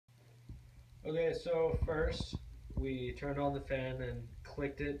Okay, so first we turned on the fan and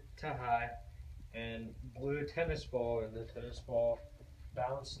clicked it to high and blew a tennis ball, and the tennis ball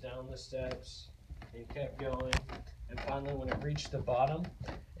bounced down the steps and kept going. And finally, when it reached the bottom,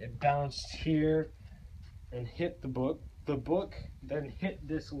 it bounced here and hit the book. The book then hit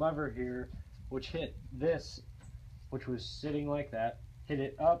this lever here, which hit this, which was sitting like that, hit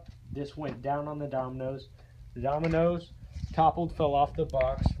it up. This went down on the dominoes. The dominoes toppled, fell off the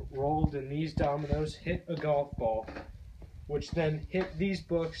box, rolled, and these dominoes hit a golf ball, which then hit these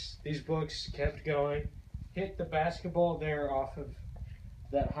books. These books kept going, hit the basketball there off of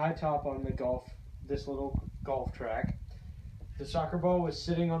that high top on this little golf track. The soccer ball was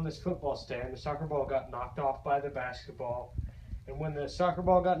sitting on this football stand. The soccer ball got knocked off by the basketball. And when the soccer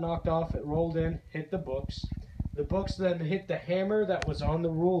ball got knocked off, it rolled in, hit the books. The books then hit the hammer that was on the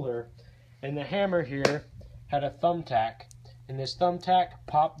ruler. And the hammer here had a thumbtack. And this thumbtack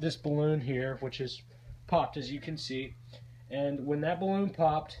popped this balloon here, which is popped, as you can see. And when that balloon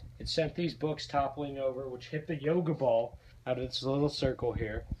popped, it sent these books toppling over, which hit the yoga ball out of this little circle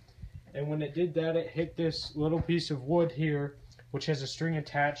here. And when it did that, it hit this little piece of wood here, which has a string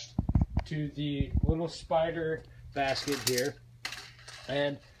attached to the little spider basket here.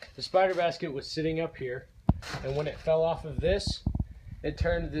 And the spider basket was sitting up here. And when it fell off of this, it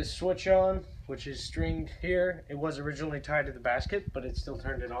turned this switch on, which is stringed here. It was originally tied to the basket, but it still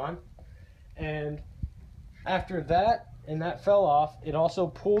turned it on. And after that, and that fell off, it also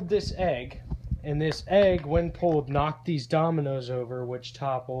pulled this egg. And this egg, when pulled, knocked these dominoes over, which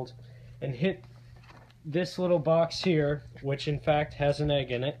toppled and hit this little box here, which in fact has an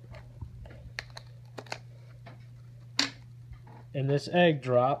egg in it. And this egg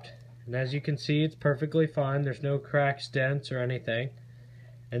dropped, and as you can see, it's perfectly fine. There's no cracks, dents, or anything.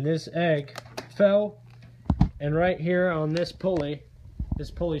 And this egg fell, and right here on this pulley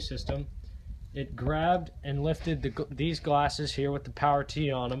system, it grabbed and lifted these glasses here with the power T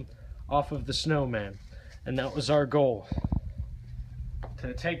on them off of the snowman. And that was our goal,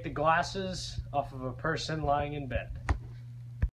 to take the glasses off of a person lying in bed.